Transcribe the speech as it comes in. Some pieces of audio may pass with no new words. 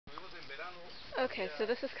Okay, so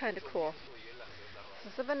this is kind of cool.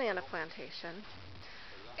 This is a banana plantation,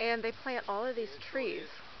 and they plant all of these trees,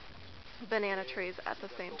 banana trees, at the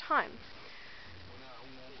same time.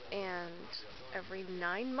 And every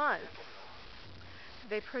 9 months,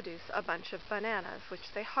 they produce a bunch of bananas,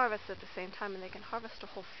 which they harvest at the same time, and they can harvest a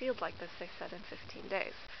whole field like this, they said, in 15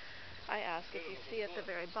 days. I asked, if you see at the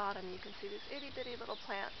very bottom, you can see these itty-bitty little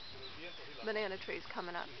plants, banana trees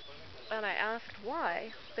coming up. And I asked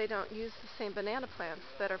why they don't use the same banana plants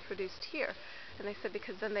that are produced here. And they said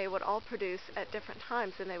because then they would all produce at different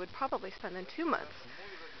times, and they would probably spend then 2 months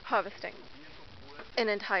harvesting an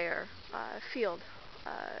entire field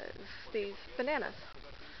of these bananas.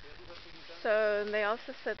 So they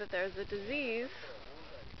also said that there's a disease.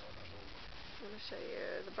 I'm going to show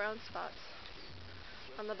you the brown spots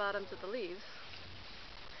on the bottoms of the leaves,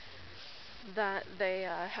 that they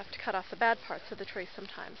have to cut off the bad parts of the tree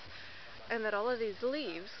sometimes. And that all of these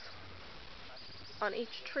leaves on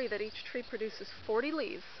each tree, that each tree produces 40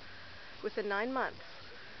 leaves within 9 months,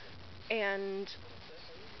 and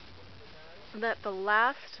that the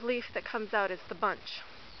last leaf that comes out is the bunch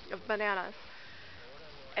of bananas,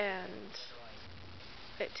 and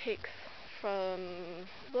it takes from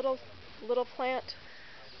little plant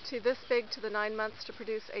to this big to the 9 months to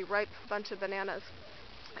produce a ripe bunch of bananas.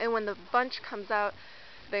 And when the bunch comes out,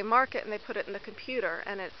 they mark it and they put it in the computer,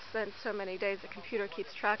 and it's then so many days the computer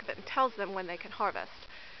keeps track of it and tells them when they can harvest.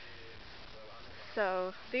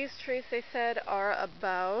 So these trees, they said, are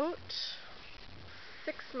about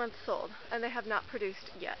 6 months old, and they have not produced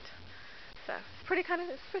yet. So it's pretty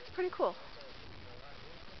cool.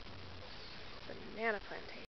 Banana plantation.